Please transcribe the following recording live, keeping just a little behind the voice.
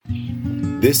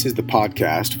This is the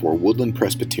podcast for Woodland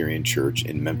Presbyterian Church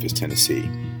in Memphis, Tennessee.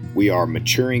 We are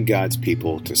maturing God's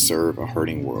people to serve a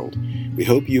hurting world. We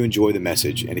hope you enjoy the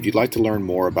message, and if you'd like to learn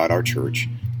more about our church,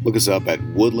 look us up at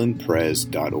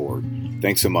woodlandpres.org.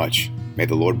 Thanks so much. May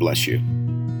the Lord bless you.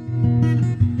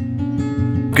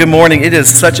 Good morning. It is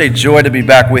such a joy to be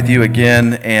back with you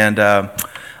again, and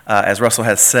as Russell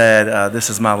has said,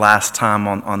 this is my last time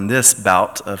on this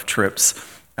bout of trips.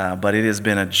 But it has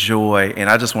been a joy, and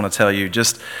I just want to tell you,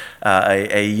 just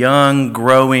a young,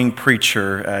 growing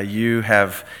preacher, you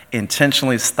have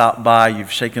intentionally stopped by,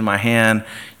 you've shaken my hand,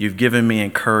 you've given me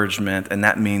encouragement, and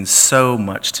that means so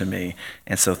much to me.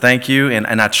 And so thank you,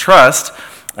 and I trust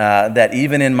that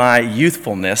even in my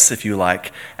youthfulness, if you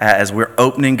like, as we're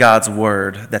opening God's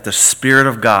Word, that the Spirit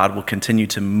of God will continue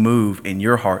to move in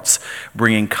your hearts,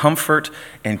 bringing comfort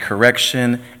and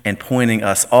correction and pointing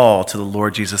us all to the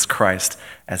Lord Jesus Christ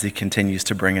as He continues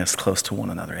to bring us close to one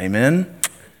another. Amen?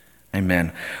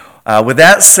 Amen. With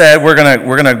that said, we're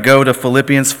gonna go to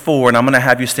Philippians 4, and I'm going to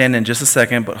have you stand in just a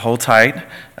second, but hold tight.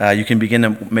 You can begin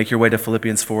to make your way to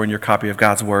Philippians 4 in your copy of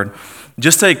God's Word.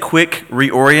 Just a quick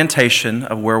reorientation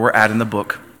of where we're at in the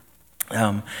book.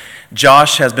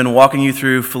 Josh has been walking you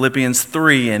through Philippians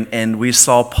 3, and we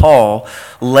saw Paul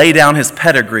lay down his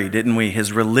pedigree, didn't we?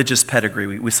 His religious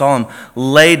pedigree. We saw him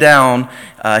lay down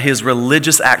his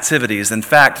religious activities. In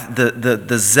fact,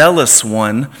 the zealous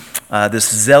one,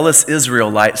 this zealous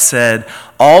Israelite said,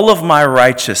 all of my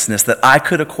righteousness that I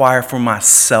could acquire for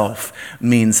myself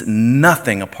means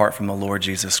nothing apart from the Lord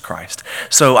Jesus Christ.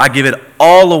 So I give it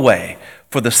all away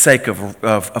for the sake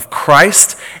of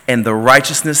Christ and the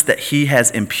righteousness that He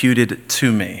has imputed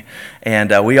to me.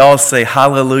 And we all say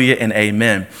hallelujah and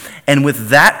amen. And with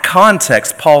that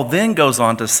context, Paul then goes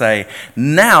on to say,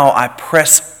 now I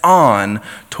press on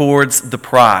towards the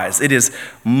prize. It is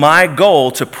my goal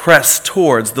to press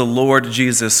towards the Lord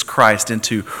Jesus Christ and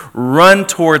to run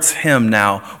towards Him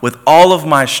now with all of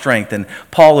my strength. And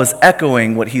Paul is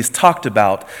echoing what he's talked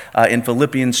about in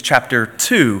Philippians chapter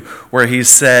 2, where he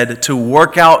said to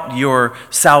work out your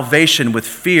salvation with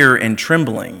fear and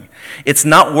trembling. It's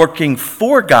not working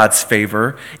for God's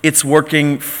favor, it's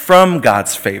working from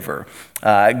God's favor.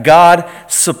 God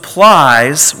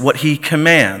supplies what He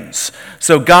commands.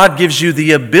 So God gives you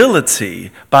the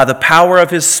ability by the power of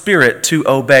His Spirit to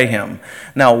obey Him.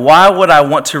 Now, why would I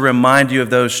want to remind you of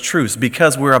those truths?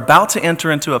 Because we're about to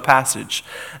enter into a passage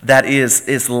that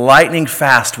is lightning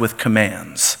fast with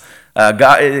commands.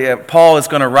 Paul is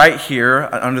going to write here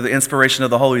under the inspiration of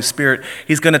the Holy Spirit.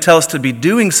 He's going to tell us to be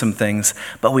doing some things,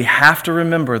 but we have to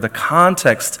remember the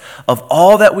context of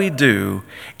all that we do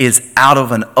is out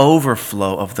of an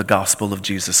overflow of the gospel of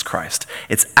Jesus Christ.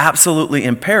 It's absolutely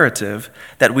imperative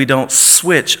that we don't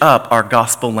switch up our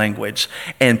gospel language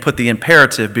and put the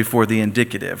imperative before the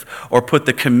indicative, or put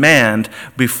the command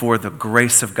before the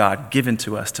grace of God given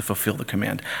to us to fulfill the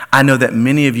command. I know that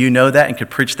many of you know that and could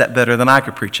preach that better than I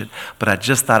could preach it. But I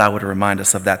just thought I would remind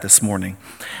us of that this morning.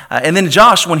 And then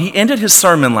Josh, when he ended his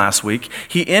sermon last week,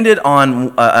 he ended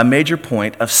on a major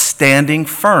point of standing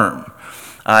firm.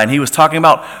 And he was talking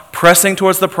about pressing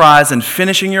towards the prize and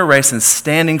finishing your race and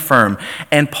standing firm.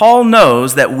 And Paul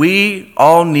knows that we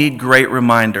all need great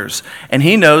reminders. And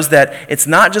he knows that you're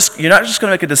not just going to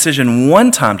make a decision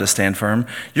one time to stand firm.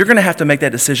 You're going to have to make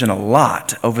that decision a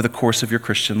lot over the course of your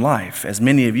Christian life, as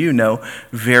many of you know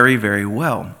very, very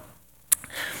well.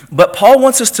 But Paul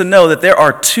wants us to know that there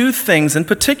are two things in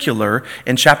particular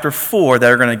in chapter 4 that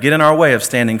are going to get in our way of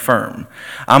standing firm.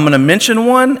 I'm going to mention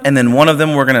one, and then one of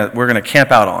them we're going to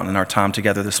camp out on in our time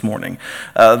together this morning.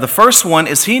 The first one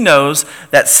is he knows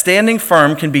that standing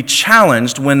firm can be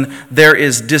challenged when there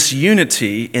is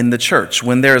disunity in the church,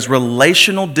 when there is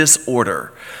relational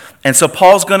disorder. And so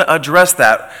Paul's going to address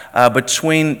that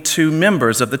between two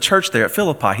members of the church there at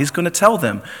Philippi. He's going to tell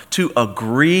them to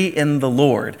agree in the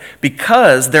Lord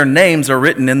because their names are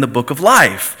written in the book of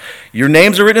life. Your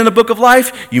names are written in the book of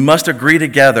life. You must agree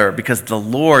together because the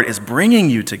Lord is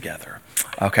bringing you together.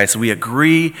 Okay, so we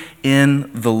agree in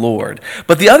the Lord.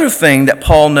 But the other thing that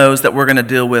Paul knows that we're going to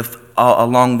deal with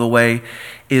along the way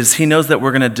is he knows that we're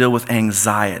going to deal with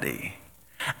anxiety.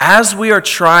 As we are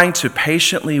trying to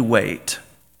patiently wait,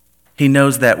 he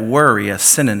knows that worry, a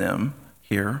synonym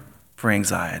here for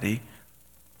anxiety,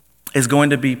 is going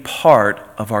to be part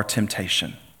of our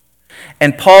temptation.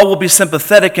 And Paul will be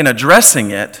sympathetic in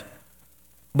addressing it,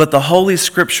 but the Holy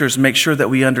Scriptures make sure that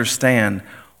we understand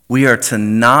we are to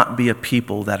not be a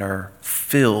people that are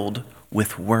filled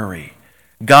with worry.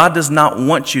 God does not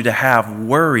want you to have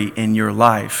worry in your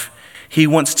life. He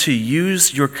wants to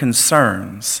use your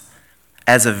concerns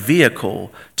as a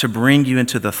vehicle to bring you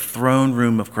into the throne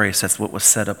room of grace. That's what was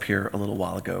said up here a little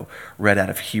while ago, read out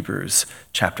of Hebrews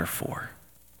chapter 4.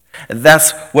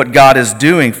 That's what God is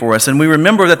doing for us. And we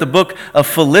remember that the book of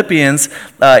Philippians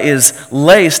is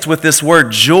laced with this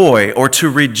word joy, or to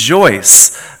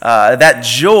rejoice. That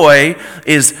joy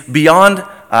is beyond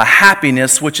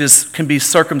happiness, which can be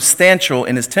circumstantial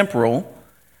and is temporal.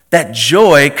 That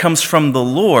joy comes from the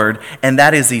Lord, and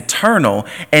that is eternal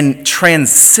and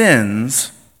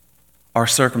transcends our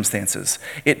circumstances.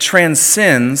 It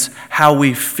transcends how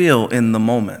we feel in the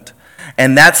moment.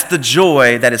 And that's the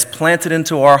joy that is planted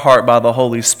into our heart by the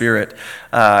Holy Spirit.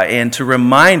 And to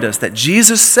remind us that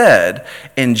Jesus said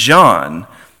in John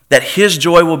that his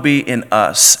joy will be in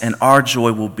us and our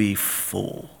joy will be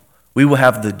full. We will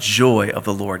have the joy of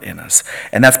the Lord in us.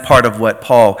 And that's part of what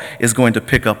Paul is going to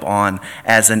pick up on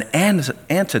as an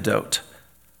antidote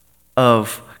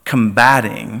of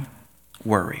combating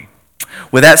worry.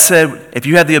 With that said, if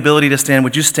you had the ability to stand,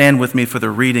 would you stand with me for the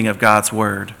reading of God's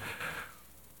word?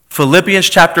 Philippians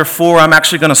chapter 4, I'm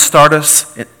actually going to start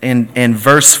us in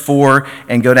verse 4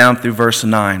 and go down through verse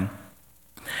 9.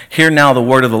 Hear now the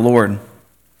word of the Lord.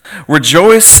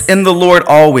 Rejoice in the Lord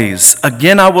always.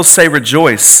 Again, I will say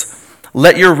rejoice.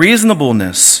 Let your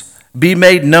reasonableness be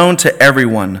made known to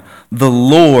everyone. The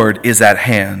Lord is at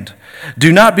hand.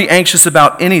 Do not be anxious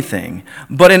about anything,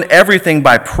 but in everything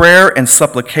by prayer and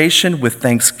supplication with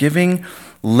thanksgiving,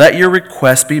 let your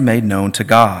requests be made known to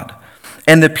God.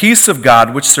 And the peace of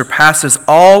God, which surpasses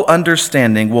all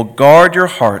understanding, will guard your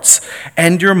hearts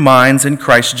and your minds in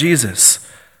Christ Jesus.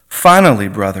 Finally,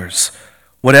 brothers,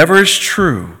 whatever is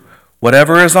true,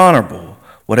 whatever is honorable,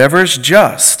 whatever is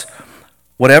just,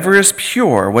 whatever is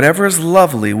pure, whatever is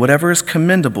lovely, whatever is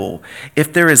commendable,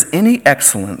 if there is any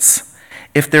excellence,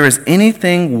 if there is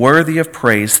anything worthy of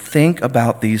praise, think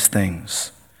about these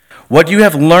things. What you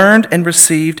have learned and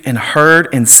received and heard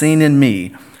and seen in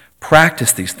me,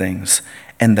 practice these things,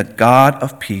 and the God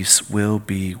of peace will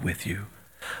be with you.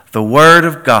 The word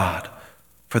of God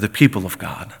for the people of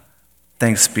God.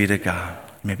 Thanks be to God.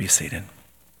 You may be seated.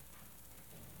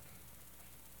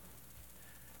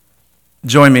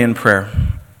 Join me in prayer.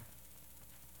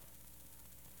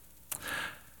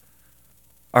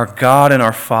 Our God and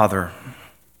our Father,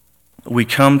 we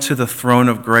come to the throne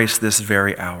of grace this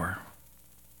very hour.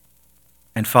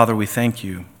 And Father, we thank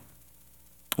you.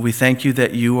 We thank you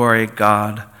that you are a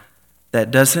God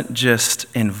that doesn't just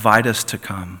invite us to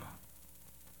come.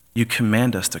 You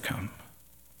command us to come.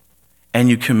 And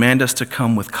you command us to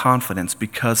come with confidence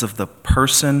because of the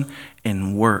person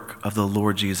and work of the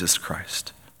Lord Jesus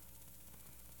Christ.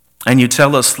 And you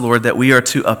tell us, Lord, that we are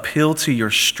to appeal to your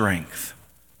strength.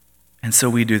 And so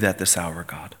we do that this hour,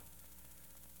 God.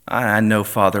 I know,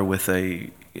 Father, with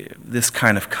this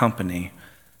kind of company,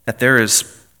 that there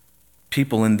is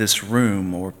people in this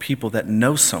room or people that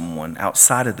know someone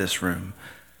outside of this room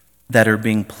that are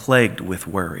being plagued with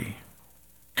worry,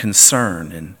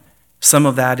 concern, and some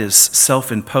of that is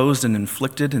self-imposed and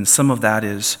inflicted, and some of that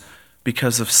is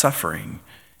because of suffering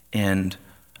and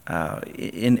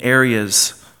in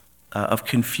areas of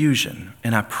confusion.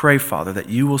 And I pray, Father, that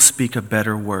you will speak a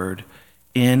better word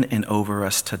in and over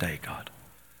us today, God.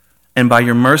 And by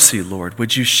your mercy, Lord,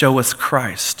 would you show us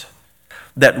Christ,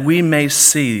 that we may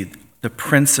see the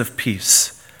Prince of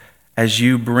Peace as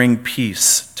you bring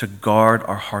peace to guard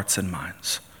our hearts and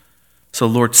minds. So,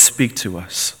 Lord, speak to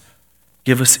us.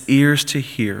 Give us ears to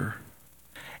hear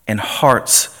and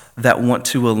hearts that want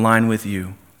to align with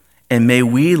you. And may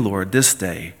we, Lord, this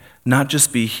day, not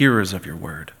just be hearers of your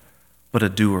word, but a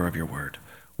doer of your word.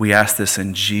 We ask this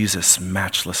in Jesus'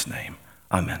 matchless name.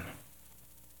 Amen.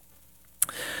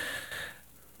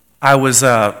 I was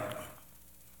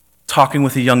talking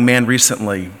with a young man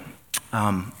recently,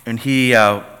 and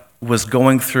he's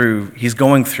going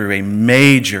through a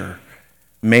major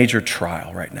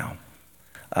trial right now.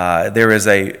 There is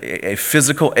a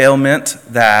physical ailment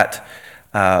that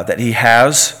he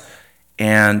has,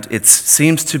 and it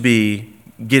seems to be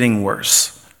getting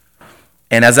worse.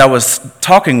 And as I was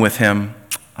talking with him,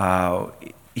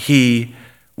 he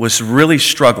was really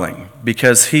struggling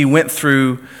because he went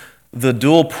through the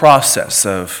dual process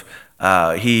of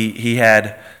he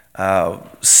had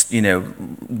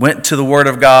went to the Word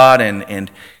of God and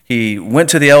he went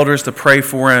to the elders to pray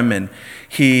for him, and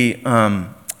he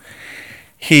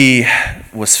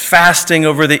was fasting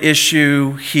over the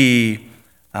issue. He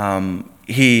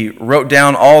wrote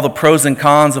down all the pros and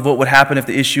cons of what would happen if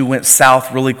the issue went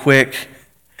south really quick.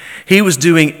 He was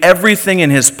doing everything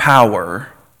in his power,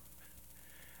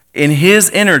 in his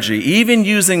energy, even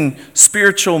using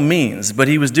spiritual means, but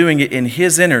he was doing it in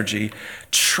his energy,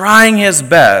 trying his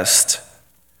best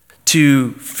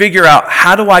to figure out,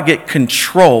 how do I get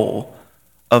control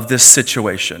of this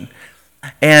situation?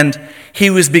 And he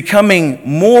was becoming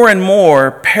more and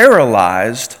more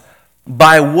paralyzed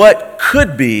by what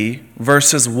could be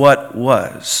versus what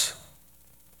was.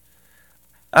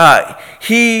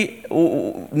 He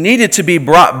needed to be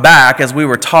brought back as we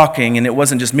were talking, and it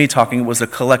wasn't just me talking, it was a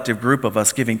collective group of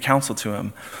us giving counsel to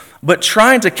him. But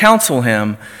trying to counsel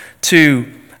him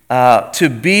to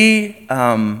be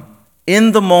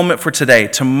in the moment for today.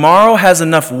 Tomorrow has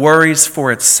enough worries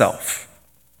for itself.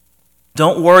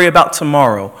 Don't worry about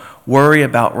tomorrow. Worry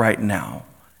about right now.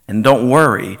 And don't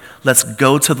worry. Let's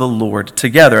go to the Lord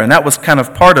together. And that was kind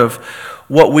of part of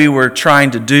what we were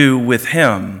trying to do with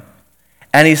him.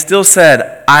 And he still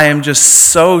said, I am just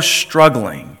so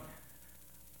struggling.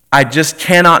 I just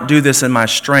cannot do this in my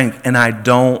strength, and I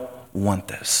don't want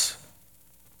this.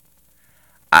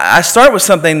 I start with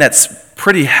something that's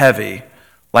pretty heavy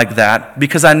like that,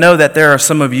 because I know that there are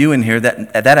some of you in here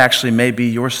that actually may be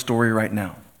your story right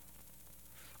now.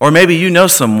 Or maybe you know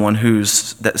someone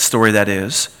whose that story that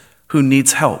is, who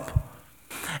needs help.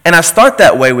 And I start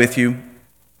that way with you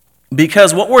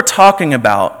because what we're talking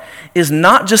about is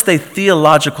not just a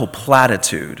theological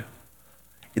platitude.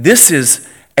 This is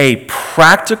a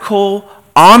practical,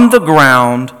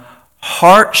 on-the-ground,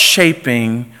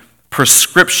 heart-shaping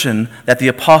prescription that the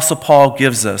Apostle Paul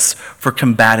gives us for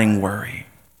combating worry.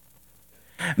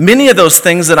 Many of those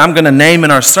things that I'm going to name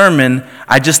in our sermon,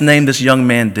 I just named this young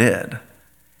man did.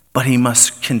 But he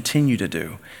must continue to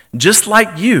do. Just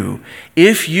like you,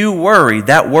 if you worry,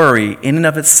 that worry in and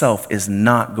of itself is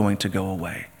not going to go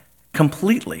away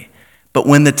completely. But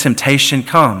when the temptation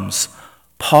comes,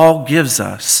 Paul gives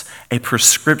us a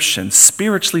prescription,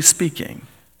 spiritually speaking,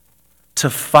 to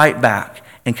fight back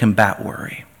and combat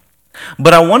worry.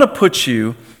 But I want to put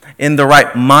you in the right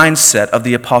mindset of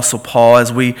the Apostle Paul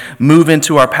as we move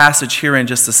into our passage here in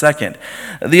just a second.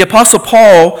 The Apostle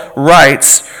Paul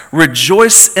writes,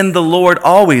 rejoice in the Lord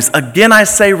always. Again, I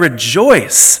say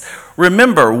rejoice.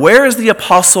 Remember, where is the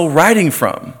apostle writing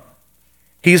from?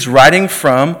 He's writing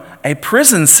from a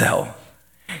prison cell.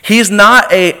 He's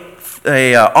not a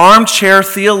armchair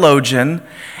theologian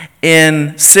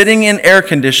sitting in air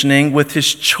conditioning with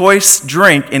his choice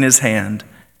drink in his hand.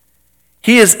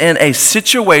 He is in a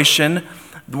situation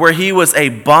where he was a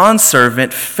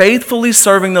bondservant, faithfully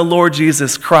serving the Lord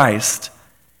Jesus Christ,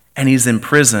 and he's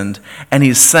imprisoned, and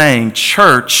he's saying,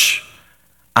 church,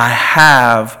 I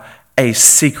have a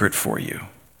secret for you.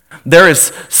 There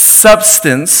is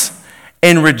substance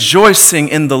in rejoicing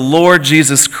in the Lord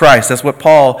Jesus Christ. That's what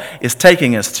Paul is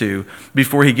taking us to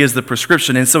before he gives the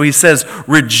prescription. And so he says,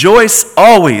 rejoice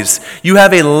always. You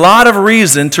have a lot of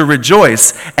reason to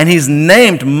rejoice, and he's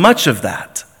named much of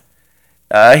that.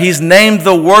 He's named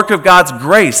the work of God's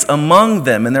grace among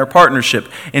them in their partnership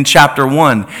in chapter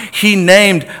 1. He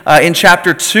named in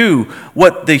chapter 2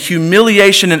 what the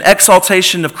humiliation and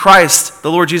exaltation of Christ,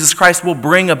 the Lord Jesus Christ, will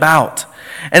bring about.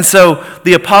 And so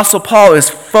the Apostle Paul is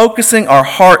focusing our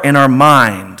heart and our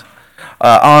mind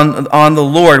on the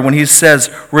Lord when he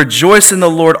says, rejoice in the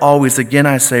Lord always. Again,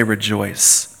 I say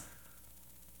rejoice.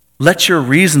 Let your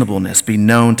reasonableness be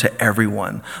known to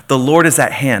everyone. The Lord is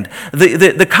at hand.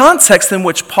 The context in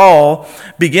which Paul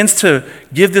begins to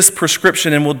give this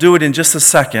prescription, and we'll do it in just a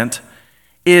second,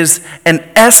 is an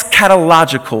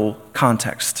eschatological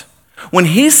context. When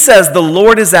he says the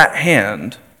Lord is at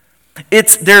hand,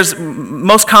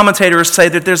 most commentators say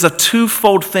that there's a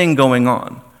twofold thing going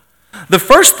on. The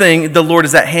first thing, the Lord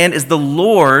is at hand, is the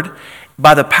Lord,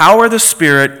 by the power of the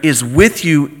Spirit, is with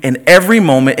you in every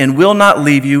moment and will not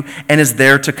leave you and is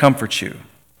there to comfort you.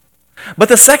 But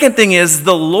the second thing is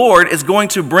the Lord is going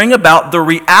to bring about the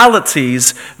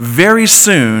realities very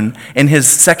soon in his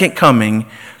second coming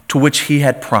to which he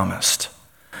had promised.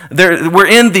 We're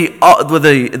in the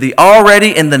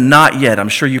already and the not yet. I'm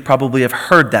sure you probably have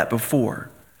heard that before.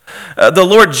 The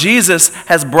Lord Jesus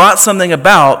has brought something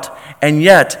about, and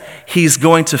yet he's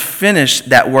going to finish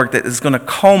that work that is going to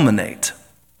culminate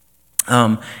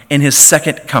in his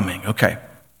second coming. Okay.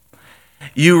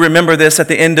 You remember this at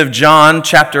the end of John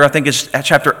chapter, I think it's at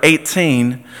chapter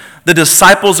 18. The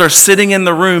disciples are sitting in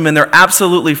the room and they're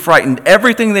absolutely frightened.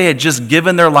 Everything they had just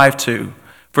given their life to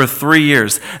for 3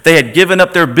 years. They had given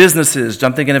up their businesses.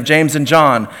 I'm thinking of James and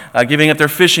John giving up their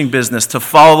fishing business to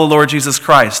follow the Lord Jesus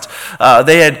Christ.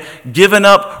 They had given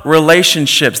up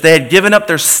relationships. They had given up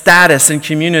their status in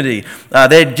community.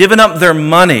 They had given up their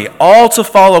money, all to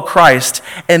follow Christ.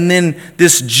 And then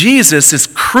this Jesus is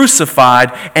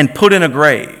crucified and put in a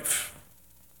grave.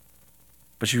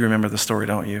 But you remember the story,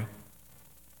 don't you?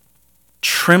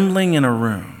 Trembling in a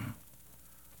room,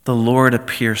 the Lord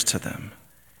appears to them.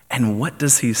 And what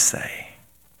does he say?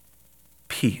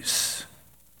 Peace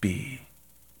be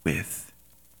with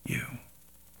you.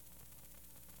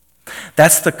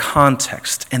 That's the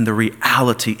context and the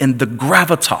reality and the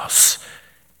gravitas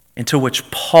into which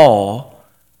Paul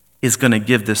is going to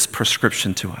give this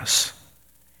prescription to us.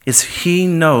 Is he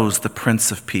knows the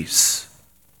Prince of Peace.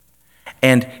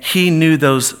 And he knew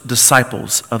those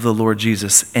disciples of the Lord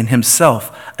Jesus and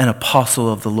himself an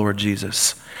apostle of the Lord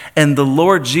Jesus. And the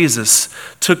Lord Jesus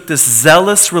took this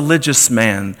zealous religious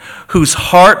man whose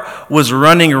heart was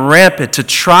running rampant to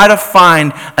try to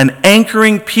find an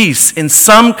anchoring peace in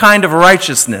some kind of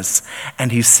righteousness.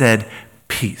 And he said,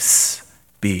 peace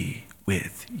be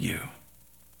with you.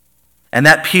 And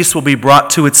that peace will be brought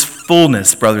to its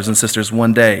fullness, brothers and sisters,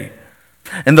 one day.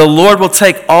 And the Lord will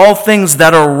take all things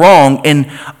that are wrong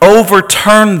and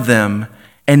overturn them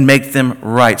and make them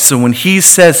right. So when he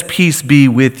says, peace be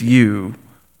with you,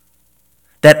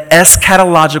 that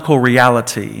eschatological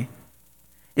reality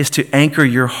is to anchor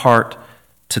your heart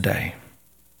today.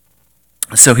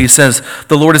 So he says,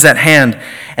 the Lord is at hand.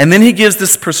 And then he gives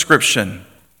this prescription.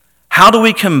 How do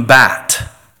we combat?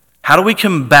 How do we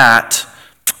combat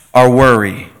our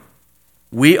worry?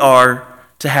 We are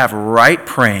to have right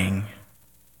praying,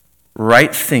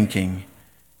 right thinking,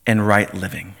 and right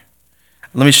living.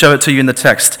 Let me show it to you in the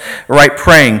text. Right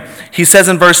praying. He says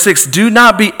in verse 6, do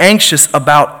not be anxious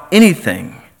about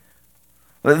anything.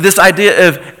 This idea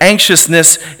of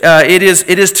anxiousness, it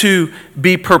is to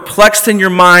be perplexed in your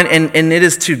mind, and it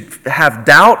is to have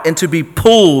doubt and to be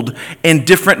pulled in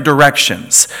different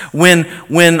directions.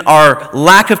 When our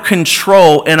lack of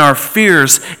control and our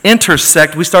fears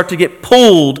intersect, we start to get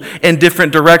pulled in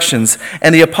different directions.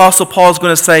 And the Apostle Paul is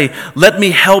going to say, let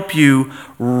me help you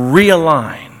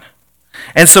realign.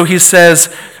 And so he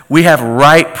says, we have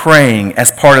right praying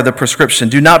as part of the prescription.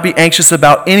 Do not be anxious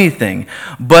about anything,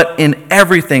 but in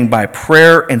everything by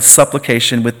prayer and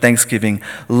supplication with thanksgiving,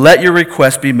 let your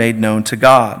requests be made known to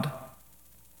God.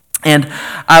 And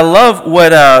I love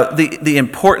what the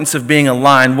importance of being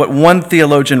aligned. What one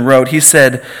theologian wrote, he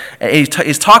said,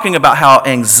 he's talking about how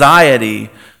anxiety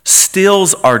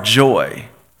steals our joy.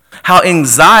 How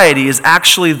anxiety is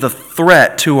actually the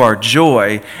threat to our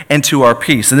joy and to our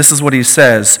peace. And this is what he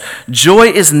says. Joy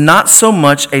is not so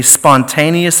much a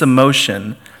spontaneous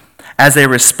emotion as a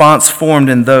response formed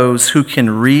in those who can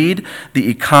read the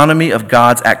economy of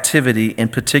God's activity in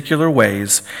particular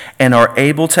ways and are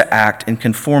able to act in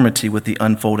conformity with the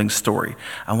unfolding story.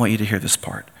 I want you to hear this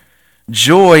part.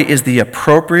 Joy is the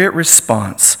appropriate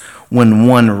response when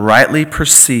one rightly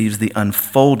perceives the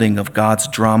unfolding of God's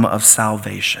drama of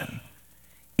salvation,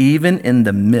 even in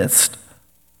the midst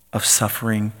of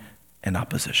suffering and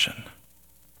opposition.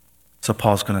 So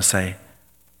Paul's going to say,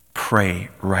 pray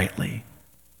rightly,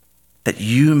 that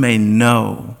you may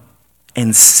know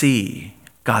and see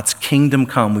God's kingdom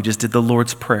come. We just did the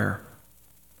Lord's Prayer.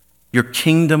 Your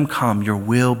kingdom come, your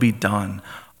will be done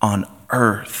on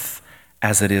earth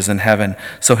as it is in heaven.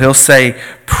 So he'll say,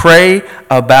 pray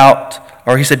about,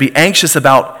 or he said, be anxious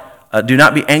about, do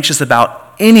not be anxious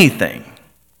about anything.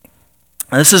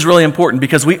 And this is really important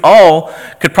because we all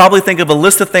could probably think of a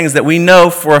list of things that we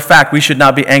know for a fact we should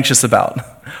not be anxious about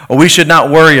or we should not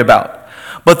worry about.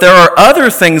 But there are other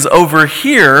things over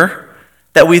here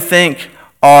that we think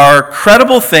are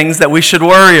credible things that we should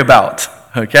worry about,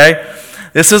 okay?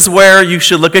 This is where you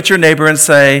should look at your neighbor and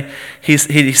say, he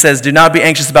says, do not be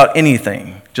anxious about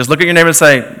anything. Just look at your neighbor and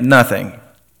say, nothing.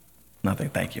 Nothing,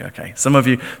 thank you, okay. Some of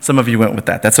you went with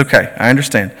that. That's okay, I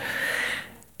understand.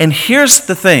 And here's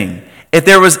the thing. If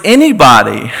there was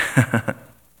anybody,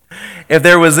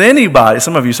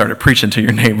 some of you started preaching to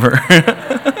your neighbor.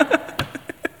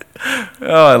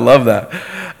 Oh, I love that.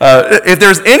 If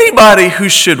there's anybody who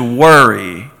should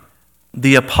worry,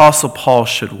 the Apostle Paul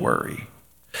should worry.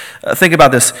 Think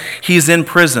about this. He's in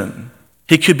prison.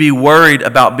 He could be worried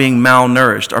about being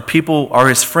malnourished. Are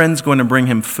his friends going to bring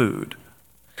him food?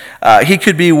 He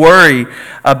could be worried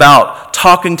about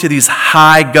talking to these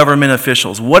high government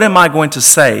officials. What am I going to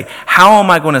say? How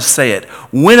am I going to say it?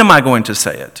 When am I going to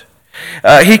say it?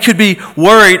 He could be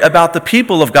worried about the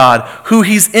people of God who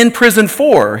he's in prison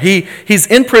for. He's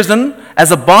in prison as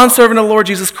a bondservant of the Lord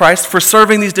Jesus Christ for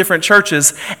serving these different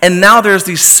churches, and now there's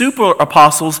these super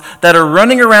apostles that are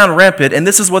running around rampant, and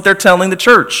this is what they're telling the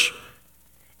church.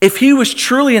 If he was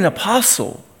truly an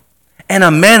apostle and a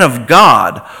man of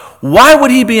God, why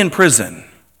would he be in prison?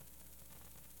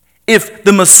 If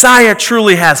the Messiah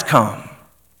truly has come,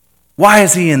 why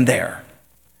is he in there?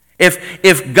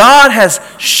 If God has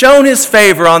shown his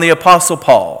favor on the Apostle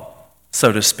Paul,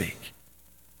 so to speak,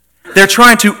 they're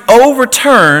trying to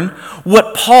overturn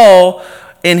what Paul,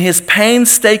 in his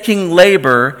painstaking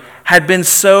labor had been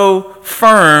so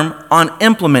firm on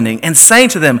implementing and saying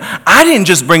to them, I didn't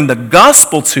just bring the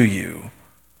gospel to you,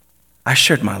 I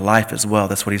shared my life as well.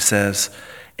 That's what he says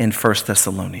in 1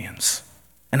 Thessalonians.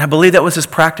 And I believe that was his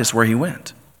practice where he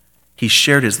went. He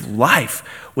shared his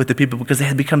life with the people because they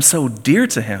had become so dear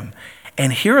to him.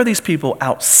 And here are these people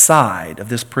outside of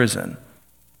this prison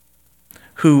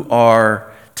who are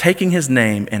taking his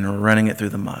name and running it through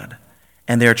the mud.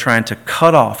 And they're trying to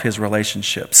cut off his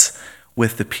relationships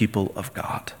with the people of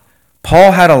God.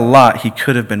 Paul had a lot he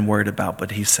could have been worried about,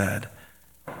 but he said,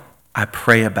 I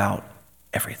pray about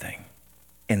everything,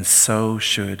 and so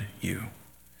should you.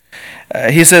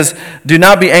 He says, do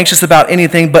not be anxious about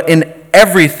anything, but in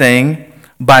everything,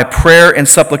 by prayer and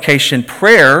supplication.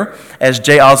 Prayer, as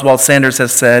J. Oswald Sanders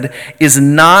has said, is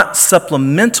not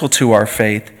supplemental to our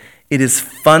faith. It is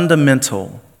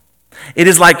fundamental. It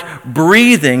is like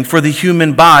breathing for the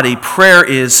human body. Prayer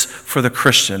is for the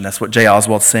Christian. That's what J.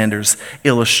 Oswald Sanders'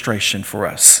 illustration for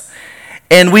us.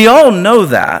 And we all know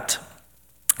that.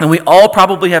 And we all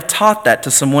probably have taught that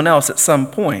to someone else at some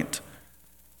point.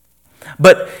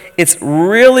 But it's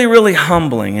really, really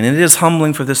humbling, and it is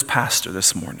humbling for this pastor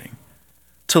this morning,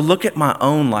 to look at my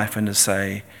own life and to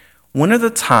say, when are the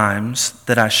times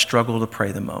that I struggle to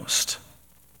pray the most?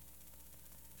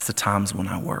 It's the times when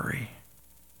I worry.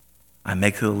 I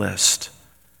make the list.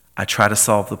 I try to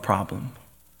solve the problem.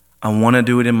 I want to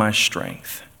do it in my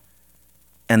strength.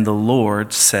 And the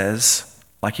Lord says,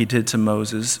 like he did to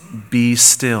Moses, be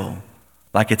still,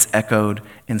 like it's echoed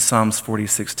in Psalms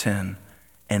 46:10,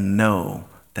 and know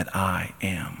that I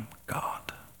am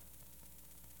God.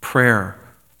 Prayer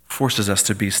forces us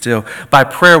to be still. By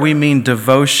prayer, we mean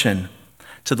devotion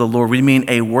to the Lord. We mean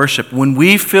a worship. When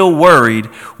we feel worried,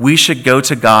 we should go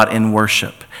to God in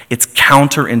worship. It's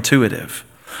counterintuitive.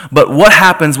 But what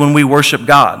happens when we worship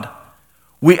God?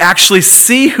 We actually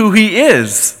see who he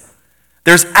is.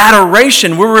 There's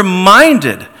adoration. We're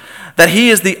reminded that he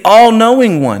is the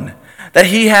all-knowing one, that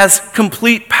he has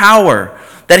complete power,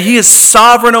 that he is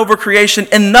sovereign over creation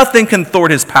and nothing can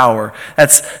thwart his power.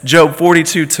 That's Job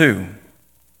 42:2.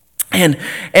 And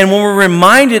when we're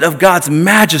reminded of God's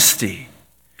majesty,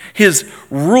 his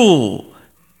rule,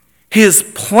 his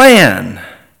plan,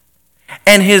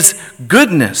 and his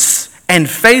goodness and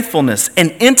faithfulness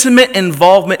and intimate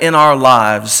involvement in our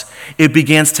lives, it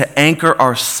begins to anchor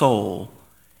our soul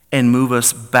and move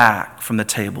us back from the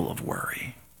table of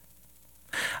worry.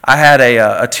 I had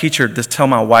a teacher just tell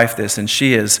my wife this, and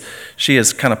she has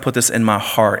kind of put this in my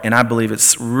heart, and I believe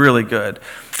it's really good.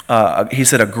 He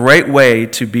said a great way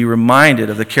to be reminded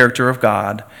of the character of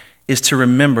God is to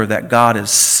remember that God is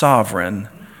sovereign,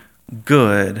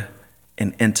 good,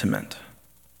 and intimate.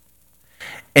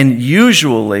 And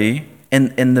usually,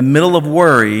 in the middle of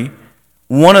worry,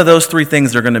 one of those three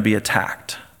things are going to be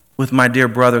attacked. With my dear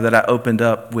brother that I opened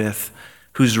up with,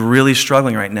 who's really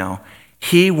struggling right now,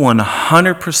 he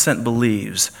 100%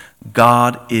 believes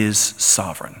God is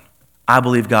sovereign. I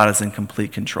believe God is in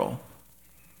complete control.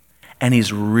 And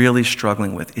he's really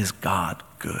struggling with, is God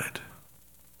good?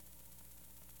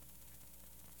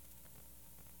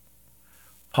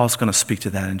 Paul's going to speak to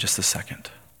that in just a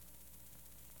second.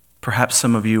 Perhaps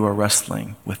some of you are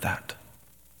wrestling with that.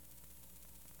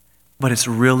 But it's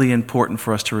really important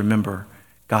for us to remember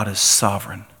God is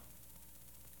sovereign.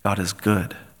 God is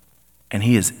good. And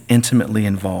he is intimately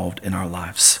involved in our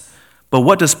lives. But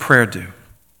what does prayer do?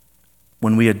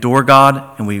 When we adore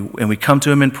God and we come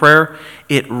to him in prayer,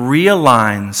 it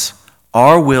realigns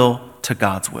our will to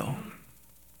God's will.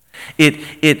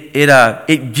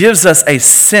 It gives us a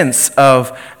sense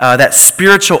of that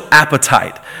spiritual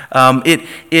appetite.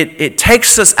 It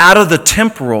takes us out of the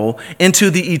temporal into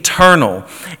the eternal.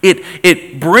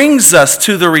 It brings us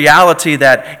to the reality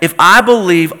that if I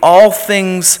believe all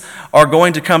things are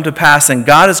going to come to pass and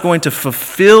God is going to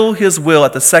fulfill his will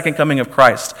at the second coming of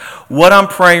Christ, what I'm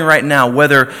praying right now,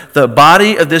 whether the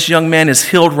body of this young man is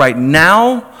healed right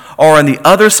now or on the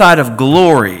other side of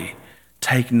glory,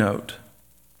 take note.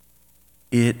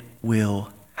 It will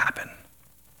happen.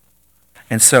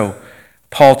 And so,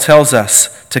 Paul tells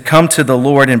us to come to the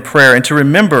Lord in prayer and to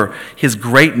remember his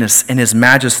greatness and his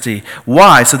majesty.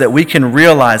 Why? So that we can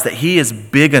realize that he is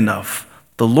big enough,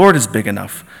 the Lord is big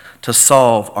enough to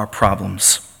solve our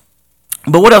problems.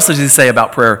 But what else does he say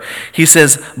about prayer? He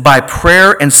says, by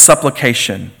prayer and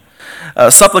supplication.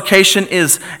 Supplication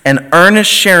is an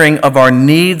earnest sharing of our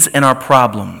needs and our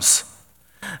problems.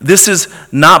 This is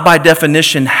not by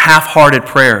definition half-hearted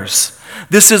prayers.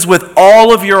 This is with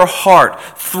all of your heart,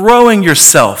 throwing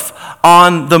yourself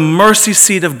on the mercy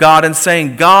seat of God and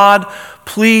saying, God,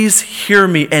 please hear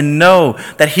me, and know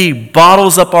that he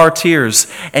bottles up our tears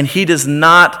and he does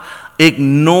not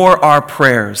ignore our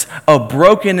prayers. A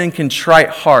broken and contrite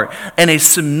heart and a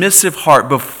submissive heart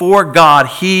before God,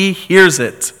 He hears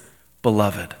it,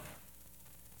 beloved.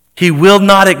 He will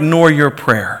not ignore your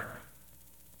prayer.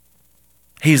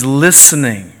 He's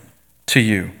listening to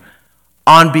you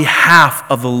on behalf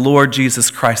of the Lord Jesus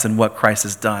Christ and what Christ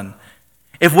has done.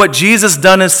 If what Jesus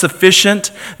done is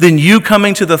sufficient, then you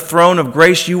coming to the throne of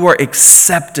grace, you are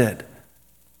accepted.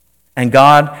 And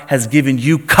God has given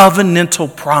you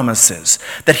covenantal promises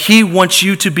that He wants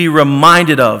you to be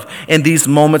reminded of in these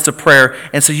moments of prayer.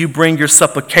 And so you bring your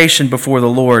supplication before the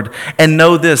Lord. And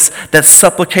know this, that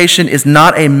supplication is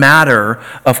not a matter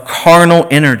of carnal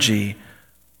energy,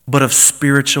 but of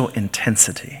spiritual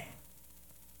intensity.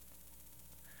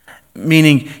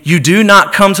 Meaning, you do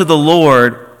not come to the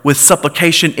Lord with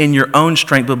supplication in your own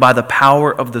strength, but by the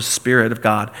power of the Spirit of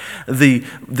God.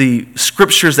 The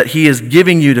scriptures that He is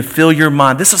giving you to fill your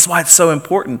mind. This is why it's so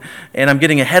important, and I'm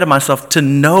getting ahead of myself, to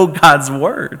know God's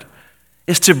Word.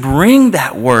 Is to bring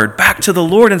that Word back to the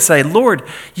Lord and say, Lord,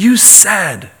 you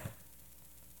said.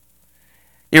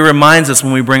 It reminds us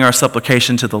when we bring our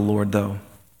supplication to the Lord, though,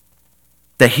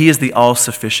 that He is the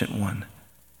all-sufficient one,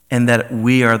 and that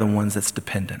we are the ones that's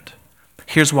dependent.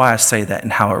 Here's why I say that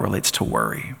and how it relates to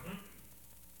worry.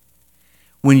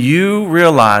 When you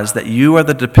realize that you are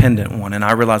the dependent one, and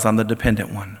I realize I'm the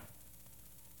dependent one,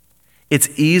 it's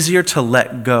easier to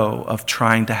let go of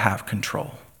trying to have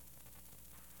control.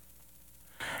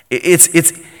 It's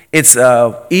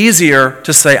easier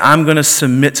to say, I'm going to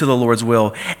submit to the Lord's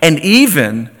will. And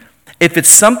even if it's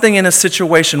something in a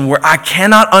situation where I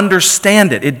cannot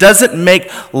understand it, it doesn't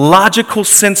make logical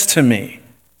sense to me,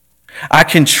 I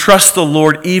can trust the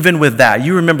Lord even with that.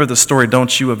 You remember the story,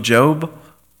 don't you, of Job?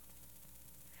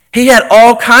 He had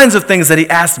all kinds of things that he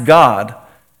asked God.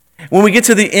 When we get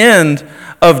to the end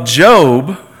of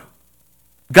Job,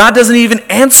 God doesn't even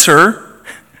answer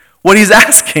what he's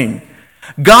asking.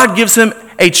 God gives him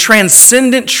a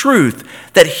transcendent truth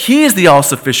that He is the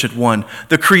all-sufficient one,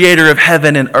 the creator of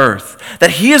heaven and earth,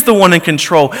 that He is the one in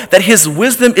control, that His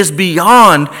wisdom is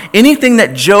beyond anything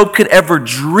that Job could ever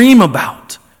dream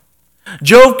about.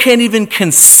 Job can't even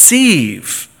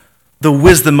conceive the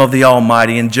wisdom of the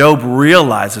Almighty, and Job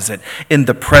realizes it in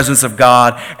the presence of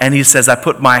God, and he says, I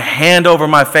put my hand over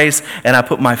my face, and I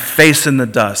put my face in the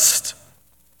dust.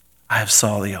 I have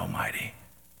saw the Almighty.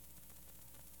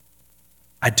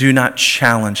 I do not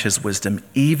challenge His wisdom,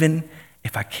 even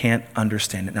if I can't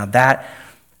understand it. Now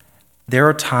there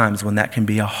are times when that can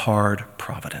be a hard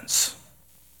providence.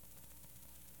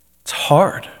 It's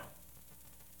hard.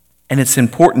 And it's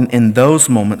important in those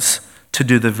moments to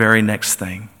do the very next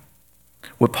thing.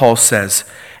 What Paul says,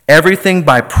 everything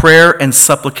by prayer and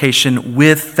supplication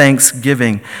with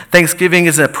thanksgiving. Thanksgiving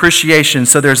is appreciation.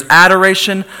 So there's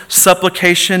adoration,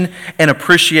 supplication, and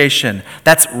appreciation.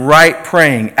 That's right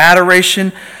praying.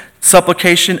 Adoration,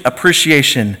 supplication,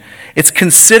 appreciation. It's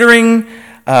considering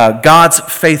God's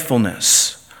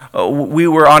faithfulness. We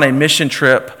were on a mission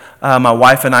trip. My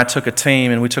wife and I took a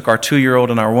team, and we took our 2-year-old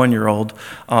and our 1-year-old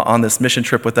on this mission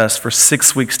trip with us for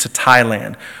 6 weeks to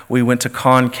Thailand. We went to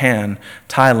Khon Kaen,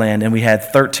 Thailand, and we had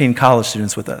 13 college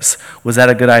students with us. Was that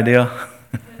a good idea?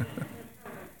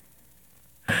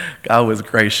 God was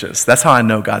gracious. That's how I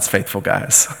know God's faithful,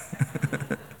 guys.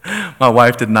 My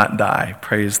wife did not die.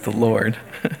 Praise the Lord.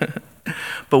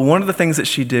 But one of the things that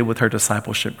she did with her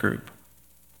discipleship group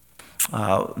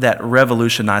that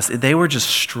revolutionized, they were just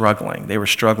struggling. They were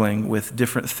struggling with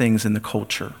different things in the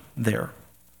culture there.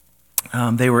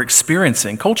 They were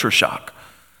experiencing culture shock,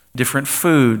 different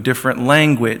food, different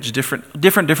language,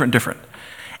 different.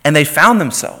 And they found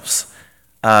themselves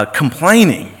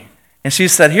complaining. And she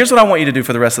said, here's what I want you to do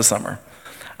for the rest of the summer.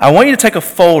 I want you to take a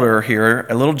folder here,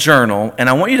 a little journal, and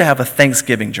I want you to have a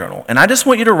Thanksgiving journal. And I just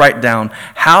want you to write down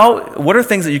what are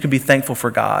things that you can be thankful for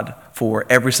God for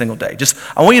every single day.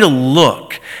 I want you to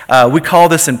look. We call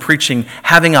this in preaching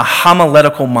having a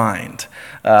homiletical mind.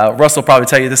 Russell will probably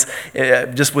tell you this,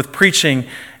 just with preaching.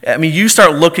 I mean, you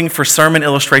start looking for sermon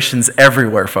illustrations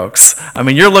everywhere, folks. I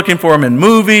mean, you're looking for them in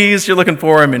movies, you're looking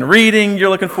for them in reading, you're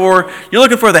looking for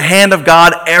the hand of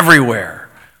God everywhere.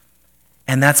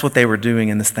 And that's what they were doing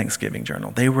in this Thanksgiving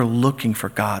journal. They were looking for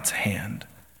God's hand.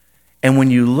 And when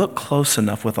you look close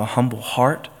enough with a humble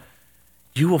heart,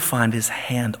 you will find His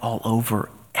hand all over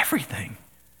everything.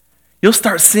 You'll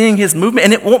start seeing His movement,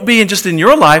 and it won't be just in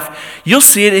your life. You'll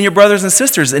see it in your brothers and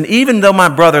sisters. And even though my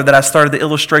brother that I started the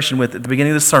illustration with at the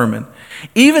beginning of the sermon,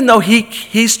 even though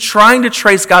he's trying to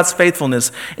trace God's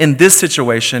faithfulness in this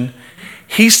situation,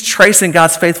 He's tracing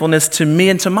God's faithfulness to me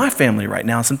and to my family right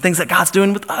now, some things that God's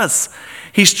doing with us.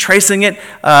 He's tracing it,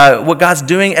 what God's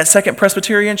doing at Second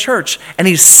Presbyterian Church. And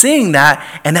he's seeing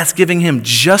that, and that's giving him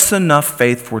just enough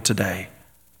faith for today.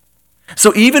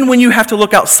 So even when you have to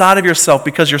look outside of yourself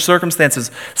because your circumstances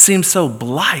seem so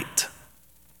blight,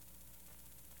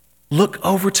 look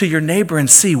over to your neighbor and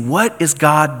see, what is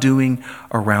God doing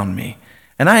around me?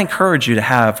 And I encourage you to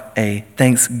have a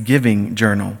Thanksgiving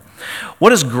journal. What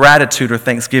does gratitude or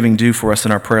thanksgiving do for us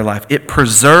in our prayer life? It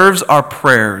preserves our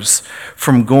prayers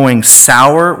from going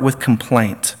sour with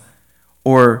complaint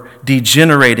or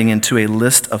degenerating into a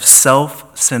list of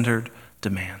self-centered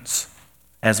demands,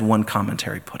 as one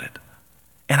commentary put it.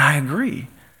 And I agree.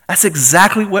 That's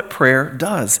exactly what prayer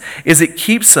does, is it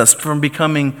keeps us from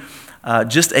becoming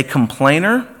just a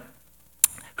complainer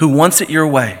who wants it your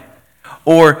way,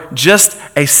 or just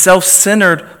a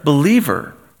self-centered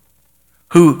believer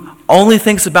who only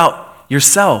thinks about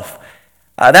yourself.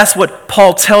 That's what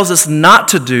Paul tells us not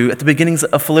to do at the beginnings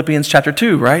of Philippians chapter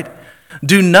 2, right?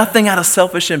 Do nothing out of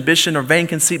selfish ambition or vain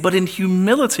conceit, but in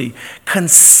humility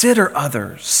consider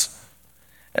others.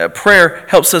 Prayer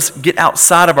helps us get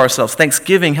outside of ourselves.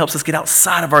 Thanksgiving helps us get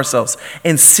outside of ourselves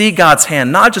and see God's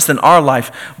hand, not just in our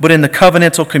life, but in the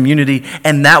covenantal community,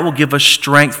 and that will give us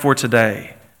strength for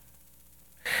today.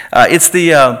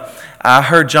 I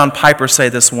heard John Piper say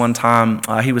this one time.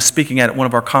 He was speaking at one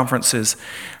of our conferences.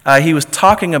 He was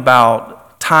talking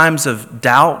about times of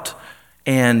doubt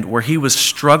and where he was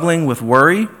struggling with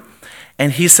worry.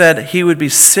 And he said he would be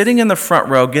sitting in the front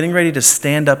row getting ready to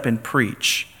stand up and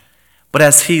preach. But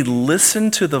as he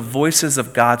listened to the voices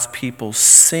of God's people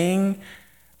sing,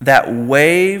 that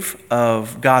wave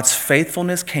of God's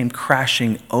faithfulness came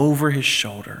crashing over his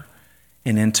shoulder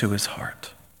and into his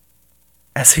heart.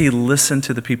 As he listened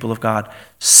to the people of God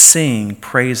sing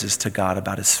praises to God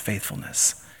about his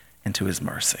faithfulness and to his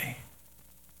mercy.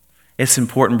 It's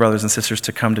important, brothers and sisters,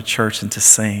 to come to church and to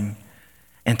sing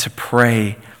and to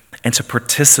pray and to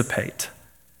participate,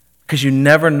 because you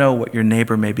never know what your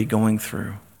neighbor may be going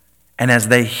through. And as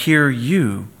they hear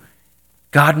you,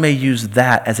 God may use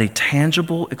that as a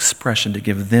tangible expression to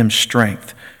give them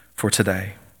strength for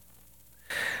today.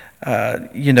 I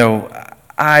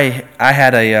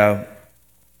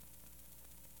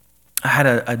had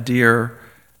a dear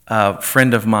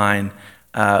friend of mine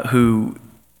who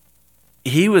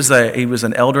he was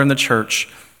an elder in the church,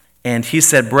 and he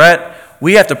said, "Brett,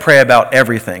 we have to pray about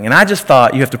everything." And I just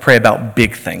thought you have to pray about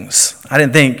big things. I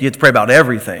didn't think you had to pray about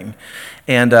everything.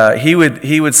 And he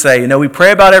would say, "We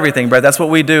pray about everything, Brett. That's what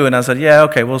we do." And I said, "Yeah,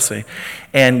 okay, we'll see."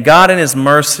 And God in his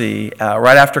mercy,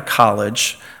 right after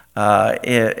college,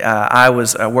 I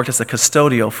worked as a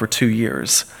custodial for 2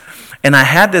 years. And I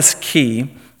had this key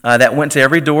that went to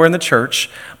every door in the church,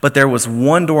 but there was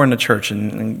one door in the church,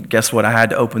 and guess what? I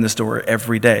had to open this door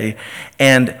every day.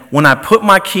 And when I put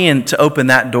my key in to open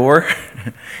that door,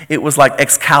 it was like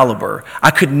Excalibur. I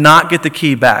could not get the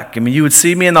key back. I mean, you would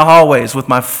see me in the hallways with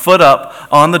my foot up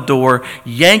on the door,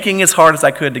 yanking as hard as I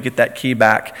could to get that key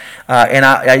back. And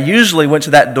I usually went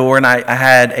to that door, and I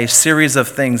had a series of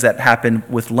things that happened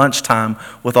with lunchtime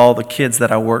with all the kids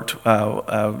that I worked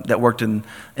in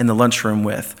the lunchroom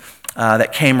with.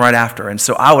 That came right after. And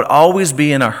so I would always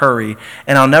be in a hurry.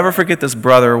 And I'll never forget this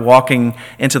brother walking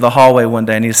into the hallway one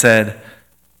day, and he said,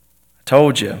 "I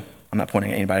told you." I'm not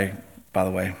pointing at anybody, by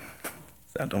the way.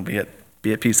 Don't be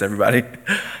at peace, everybody.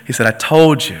 He said, "I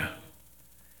told you.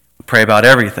 We pray about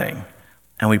everything,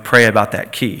 and we pray about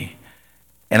that key."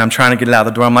 And I'm trying to get it out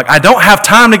of the door. I'm like, "I don't have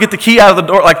time to get the key out of the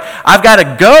door. Like, I've got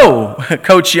to go,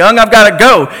 Coach Young, I've got to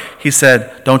go." He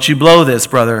said, "Don't you blow this,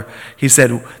 brother." He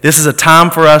said, "This is a time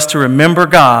for us to remember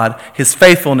God, his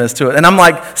faithfulness to it." And I'm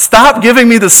like, "Stop giving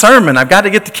me the sermon. I've got to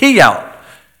get the key out."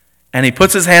 And he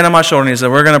puts his hand on my shoulder and he said,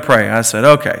 "We're going to pray." I said,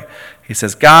 "Okay." He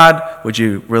says, "God, would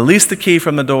you release the key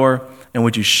from the door, and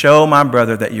would you show my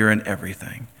brother that you're in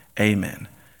everything? Amen."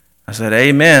 I said,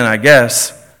 "Amen, I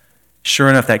guess." Sure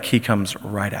enough, that key comes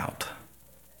right out.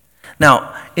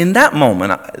 Now, in that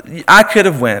moment, I could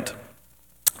have went,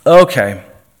 "Okay,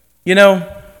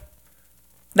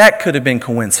 that could have been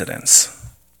coincidence.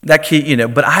 That key,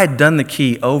 but I had done the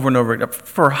key over and over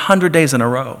for 100 days in a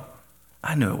row.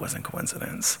 I knew it wasn't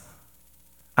coincidence.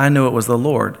 I knew it was the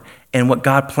Lord. And what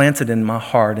God planted in my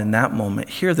heart in that moment,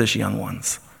 hear this, young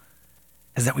ones,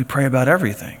 is that we pray about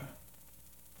everything.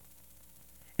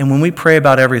 And when we pray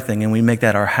about everything and we make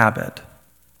that our habit,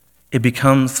 it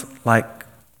becomes like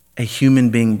a human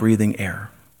being breathing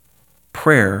air.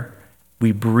 Prayer,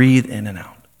 we breathe in and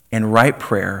out. And right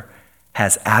prayer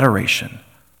has adoration,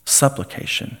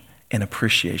 supplication, and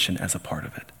appreciation as a part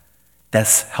of it.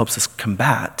 That helps us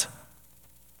combat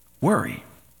worry.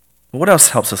 What else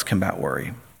helps us combat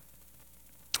worry?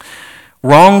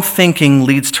 Wrong thinking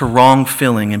leads to wrong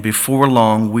feeling, and before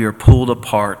long, we are pulled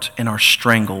apart and are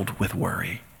strangled with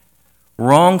worry.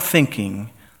 Wrong thinking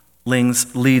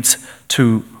leads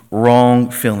to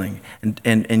wrong feeling.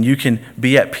 And you can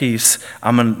be at peace.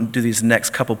 I'm going to do these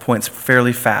next couple points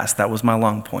fairly fast. That was my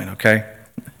long point, okay?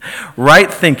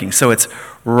 Right thinking. So it's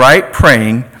right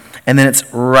praying, and then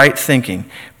it's right thinking.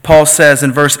 Paul says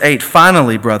in verse 8,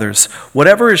 finally, brothers,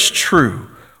 whatever is true,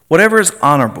 whatever is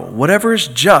honorable, whatever is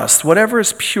just, whatever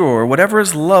is pure, whatever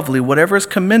is lovely, whatever is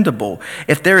commendable,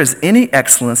 if there is any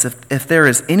excellence, if there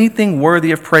is anything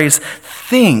worthy of praise,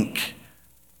 think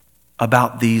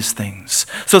about these things.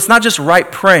 So it's not just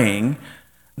right praying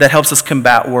that helps us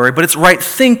combat worry, but it's right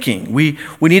thinking. We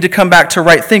need to come back to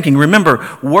right thinking. Remember,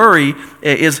 worry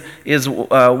is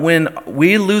when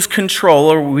we lose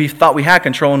control, or we thought we had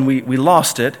control and we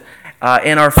lost it,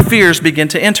 and our fears begin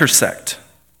to intersect.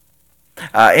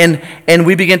 And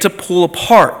we begin to pull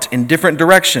apart in different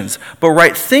directions. But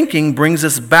right thinking brings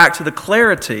us back to the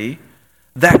clarity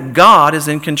that God is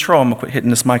in control. I'm going to quit hitting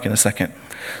this mic in a second.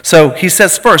 So he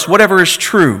says first, whatever is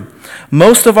true.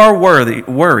 Most of our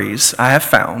worries, I have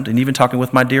found, and even talking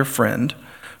with my dear friend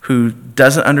who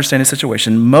doesn't understand the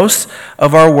situation, most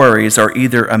of our worries are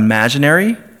either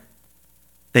imaginary,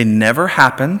 they never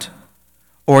happened,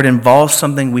 or it involves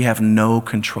something we have no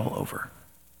control over.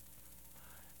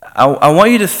 I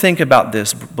want you to think about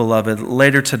this, beloved,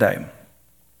 later today,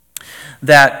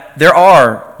 that there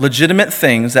are legitimate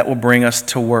things that will bring us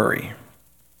to worry.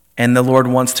 And the Lord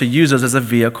wants to use us as a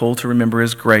vehicle to remember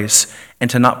His grace and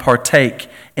to not partake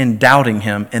in doubting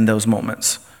Him in those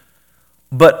moments.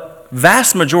 But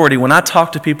vast majority, when I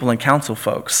talk to people and counsel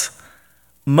folks,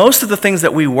 most of the things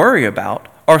that we worry about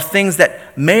are things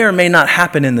that may or may not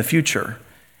happen in the future.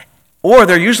 Or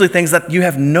they're usually things that you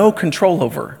have no control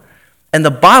over. And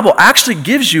the Bible actually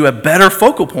gives you a better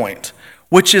focal point,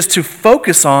 which is to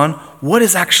focus on what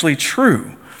is actually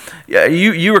true.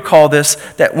 You recall this,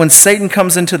 that when Satan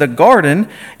comes into the garden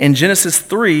in Genesis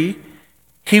 3,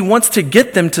 he wants to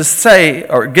get them to say,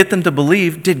 or get them to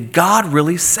believe, did God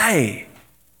really say?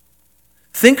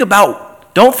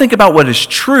 Don't think about what is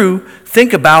true,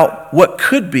 think about what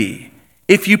could be.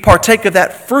 If you partake of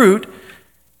that fruit,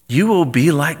 you will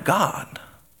be like God.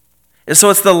 And so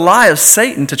it's the lie of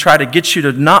Satan to try to get you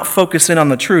to not focus in on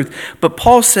the truth. But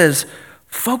Paul says,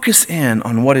 focus in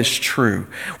on what is true.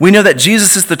 We know that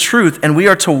Jesus is the truth, and we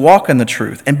are to walk in the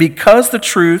truth. And because the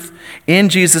truth in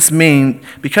Jesus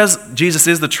because Jesus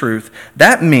is the truth,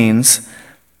 that means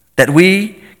that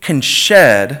we can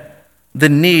shed the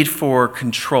need for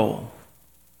control.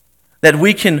 That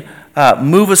we can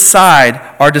move aside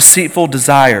our deceitful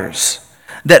desires.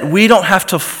 That we don't have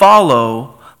to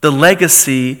follow the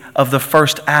legacy of the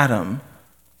first Adam,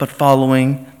 but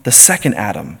following the second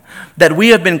Adam. That we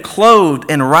have been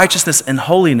clothed in righteousness and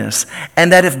holiness,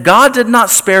 and that if God did not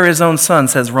spare His own Son,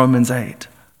 says Romans 8,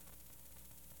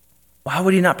 why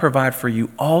would He not provide for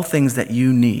you all things that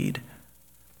you need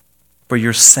for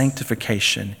your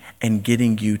sanctification and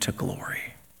getting you to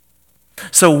glory?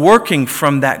 So working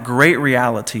from that great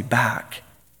reality back,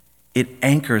 it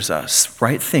anchors us,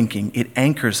 right thinking, it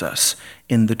anchors us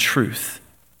in the truth.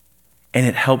 And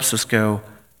it helps us go,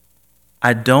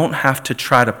 I don't have to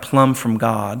try to plumb from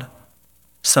God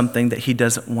something that He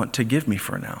doesn't want to give me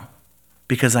for now.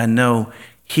 Because I know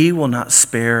He will not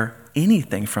spare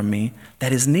anything from me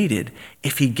that is needed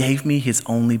if He gave me His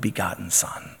only begotten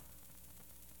Son.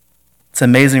 It's an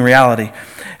amazing reality.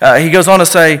 He goes on to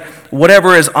say,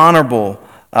 whatever is honorable.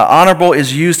 Honorable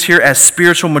is used here as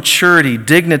spiritual maturity,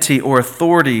 dignity, or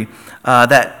authority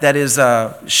that is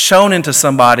shown into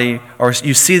somebody, or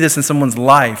you see this in someone's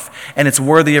life, and it's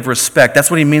worthy of respect.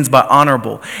 That's what he means by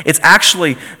honorable. It's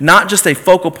actually not just a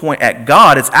focal point at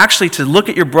God. It's actually to look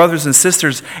at your brothers and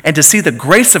sisters and to see the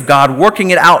grace of God working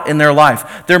it out in their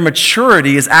life. Their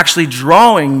maturity is actually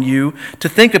drawing you to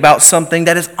think about something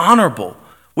that is honorable,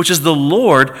 which is the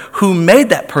Lord who made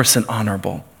that person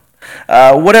honorable.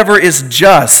 Whatever is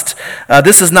just.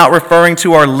 This is not referring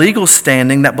to our legal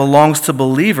standing that belongs to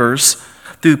believers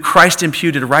through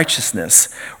Christ-imputed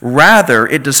righteousness. Rather,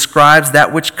 it describes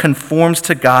that which conforms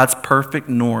to God's perfect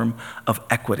norm of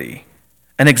equity.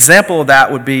 An example of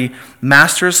that would be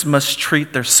masters must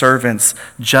treat their servants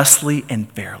justly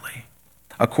and fairly,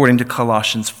 according to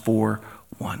Colossians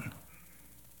 4:1.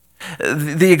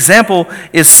 The example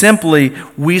is simply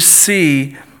we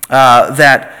see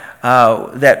that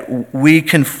we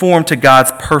conform to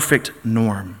God's perfect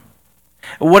norm.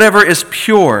 Whatever is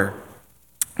pure,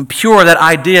 that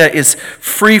idea is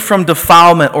free from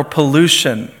defilement or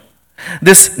pollution.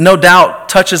 This, no doubt,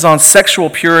 touches on sexual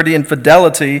purity and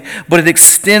fidelity, but it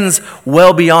extends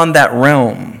well beyond that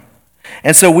realm.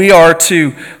 And so we are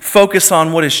to focus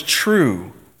on what is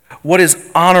true, what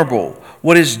is honorable,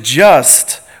 what is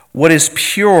just, what is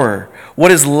pure,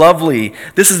 what is lovely.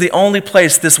 This is the only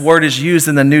place this word is used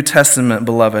in the New Testament,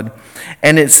 beloved.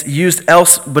 And it's used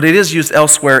but it is used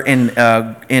elsewhere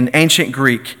in ancient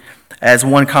Greek, as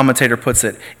one commentator puts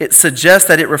it. It suggests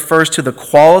that it refers to the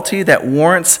quality that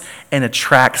warrants and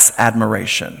attracts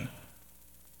admiration.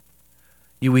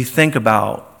 We think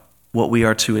about what we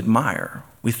are to admire.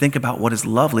 We think about what is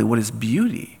lovely, what is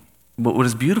beauty, what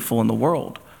is beautiful in the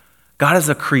world. God is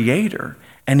a creator,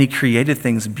 and he created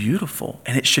things beautiful,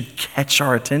 and it should catch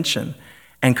our attention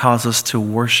and cause us to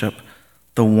worship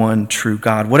the one true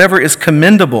God. Whatever is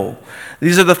commendable,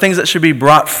 these are the things that should be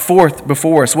brought forth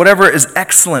before us. Whatever is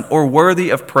excellent or worthy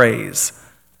of praise.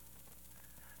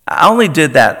 I only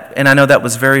did that, and I know that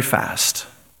was very fast,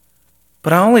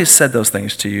 but I only said those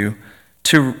things to you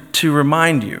to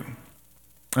remind you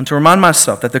and to remind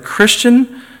myself that the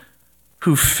Christian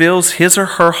who fills his or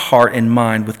her heart and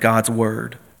mind with God's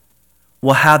word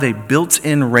will have a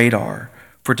built-in radar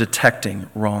for detecting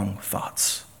wrong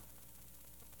thoughts.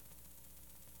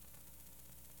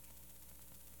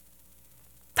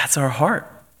 That's our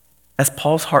heart. That's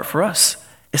Paul's heart for us,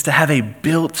 is to have a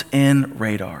built-in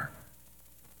radar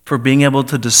for being able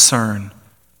to discern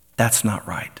that's not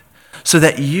right. So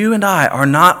that you and I are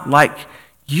not like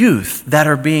youth that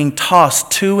are being tossed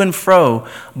to and fro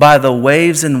by the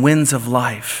waves and winds of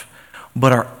life,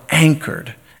 but are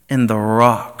anchored in the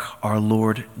rock, our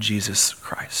Lord Jesus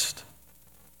Christ.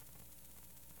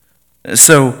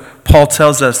 So Paul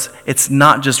tells us it's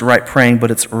not just right praying, but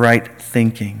it's right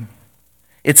thinking.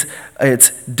 It's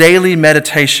daily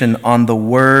meditation on the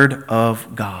Word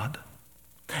of God.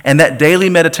 And that daily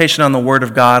meditation on the Word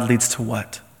of God leads to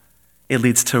what? It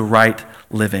leads to right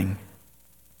living.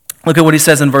 Look at what he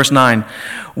says in verse 9.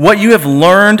 What you have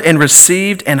learned and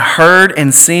received and heard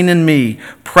and seen in me,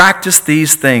 practice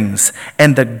these things,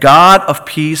 and the God of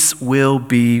peace will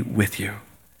be with you.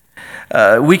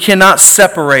 We cannot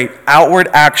separate outward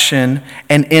action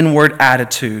and inward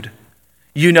attitude.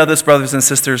 You know this, brothers and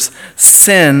sisters.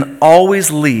 Sin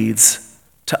always leads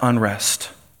to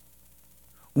unrest.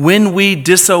 When we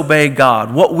disobey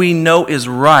God, what we know is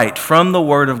right from the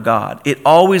Word of God, it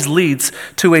always leads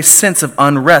to a sense of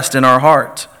unrest in our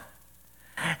heart.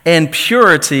 And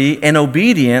purity and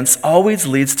obedience always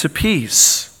leads to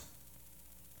peace.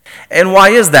 And why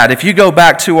is that? If you go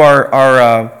back to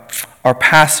our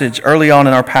passage, early on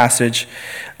in our passage,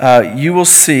 you will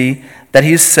see that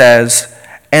he says,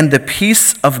 and the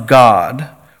peace of God,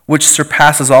 which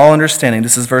surpasses all understanding,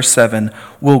 this is verse 7,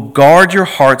 will guard your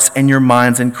hearts and your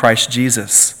minds in Christ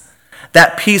Jesus.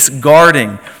 That peace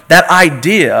guarding, that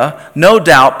idea, no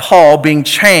doubt Paul being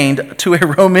chained to a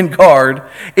Roman guard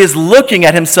is looking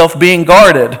at himself being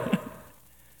guarded.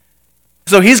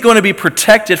 So he's going to be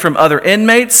protected from other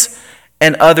inmates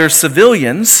and other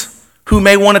civilians who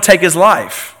may want to take his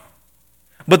life.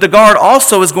 But the guard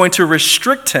also is going to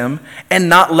restrict him and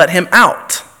not let him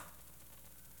out.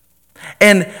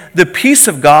 And the peace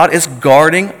of God is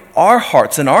guarding our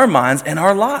hearts and our minds and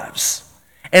our lives.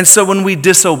 And so when we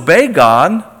disobey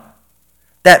God,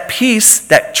 that peace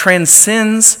that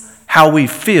transcends how we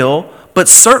feel, but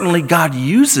certainly God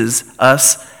uses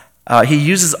us, he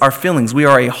uses our feelings. We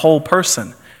are a whole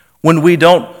person. When we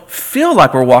don't feel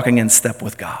like we're walking in step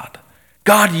with God,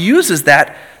 God uses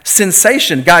that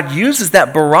sensation. God uses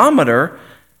that barometer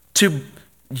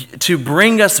to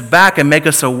bring us back and make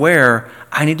us aware,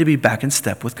 I need to be back in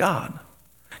step with God.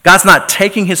 God's not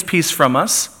taking his peace from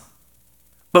us,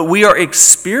 but we are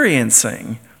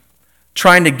experiencing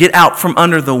trying to get out from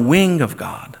under the wing of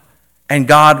God. And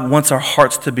God wants our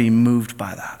hearts to be moved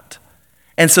by that.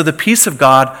 And so the peace of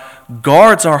God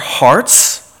guards our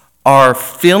hearts, our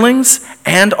feelings,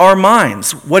 and our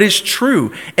minds. What is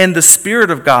true and the Spirit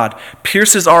of God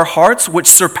pierces our hearts, which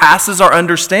surpasses our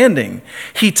understanding.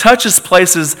 He touches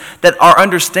places that our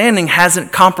understanding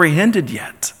hasn't comprehended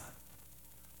yet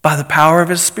by the power of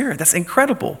his Spirit. That's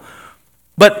incredible.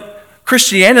 But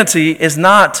Christianity is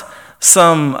not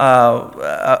some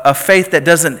a faith that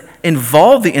doesn't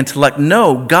involve the intellect.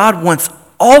 No, God wants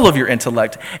all of your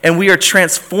intellect, and we are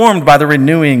transformed by the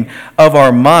renewing of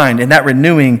our mind, and that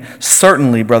renewing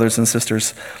certainly, brothers and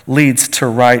sisters, leads to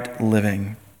right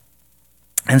living.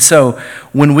 And so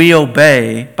when we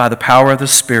obey by the power of the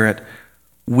Spirit,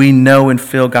 we know and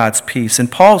feel God's peace.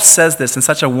 And Paul says this in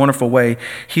such a wonderful way.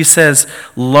 He says,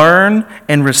 learn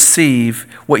and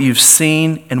receive what you've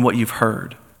seen and what you've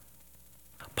heard.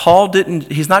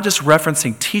 he's not just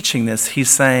referencing teaching this, he's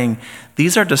saying,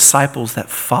 these are disciples that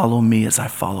follow me as I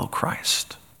follow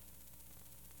Christ.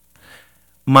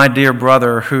 My dear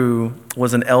brother, who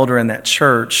was an elder in that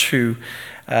church, who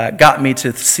got me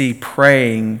to see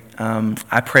praying,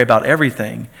 I pray about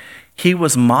everything, he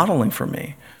was modeling for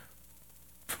me.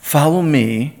 Follow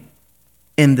me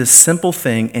in this simple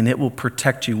thing, and it will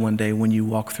protect you one day when you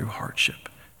walk through hardship.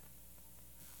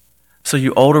 So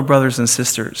you older brothers and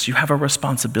sisters, you have a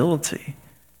responsibility.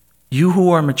 You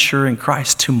who are mature in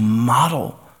Christ to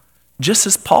model, just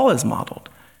as Paul has modeled.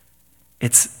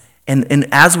 And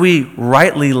as we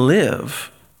rightly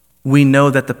live, we know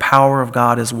that the power of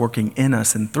God is working in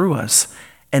us and through us.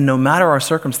 And no matter our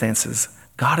circumstances,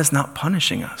 God is not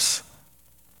punishing us.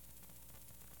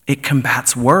 It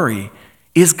combats worry.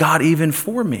 Is God even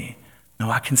for me? No,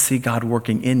 I can see God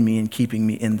working in me and keeping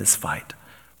me in this fight.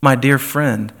 My dear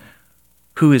friend,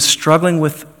 who is struggling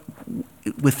with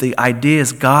the idea,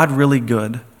 is God really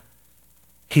good?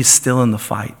 He's still in the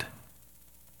fight.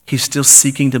 He's still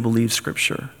seeking to believe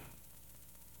Scripture.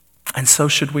 And so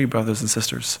should we, brothers and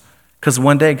sisters, because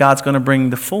one day God's going to bring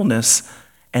the fullness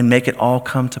and make it all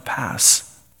come to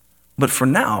pass. But for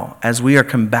now, as we are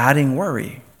combating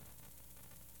worry,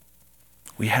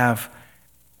 we have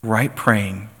right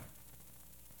praying,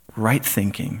 right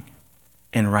thinking,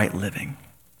 and right living.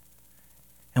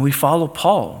 And we follow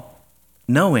Paul,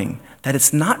 knowing that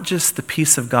it's not just the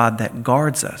peace of God that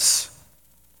guards us,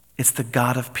 it's the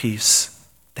God of peace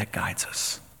that guides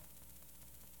us.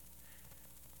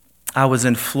 I was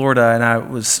in Florida, and I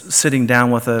was sitting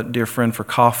down with a dear friend for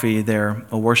coffee there,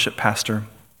 a worship pastor,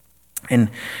 and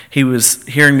he was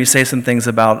hearing me say some things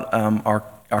about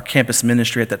our campus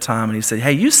ministry at that time, and he said,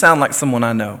 "Hey, you sound like someone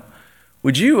I know.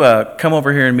 Would you come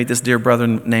over here and meet this dear brother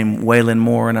named Waylon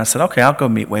Moore?" And I said, "Okay, I'll go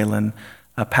meet Waylon,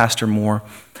 Pastor Moore."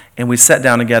 And we sat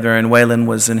down together, and Waylon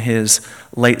was in his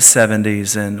late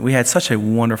 70s, and we had such a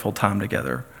wonderful time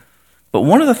together. But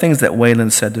one of the things that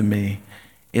Waylon said to me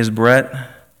is, "Brett,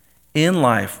 in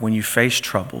life, when you face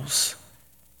troubles,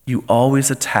 you always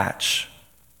attach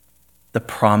the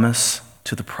promise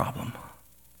to the problem.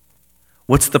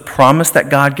 What's the promise that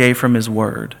God gave from His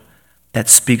Word that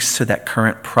speaks to that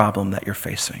current problem that you're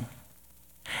facing?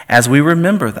 As we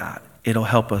remember that, it'll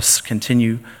help us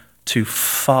continue to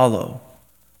follow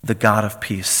the God of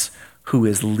peace who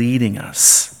is leading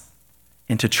us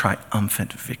into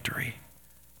triumphant victory.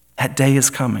 That day is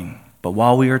coming, but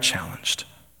while we are challenged,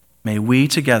 may we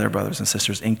together, brothers and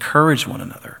sisters, encourage one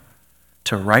another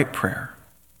to right prayer,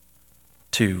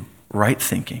 to right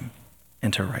thinking,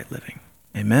 and to right living.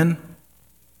 Amen?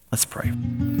 Let's pray.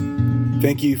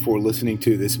 Thank you for listening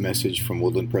to this message from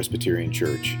Woodland Presbyterian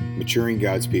Church, maturing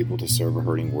God's people to serve a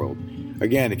hurting world.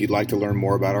 Again, if you'd like to learn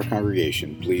more about our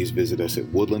congregation, please visit us at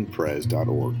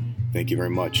woodlandpres.org. Thank you very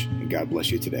much, and God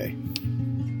bless you today.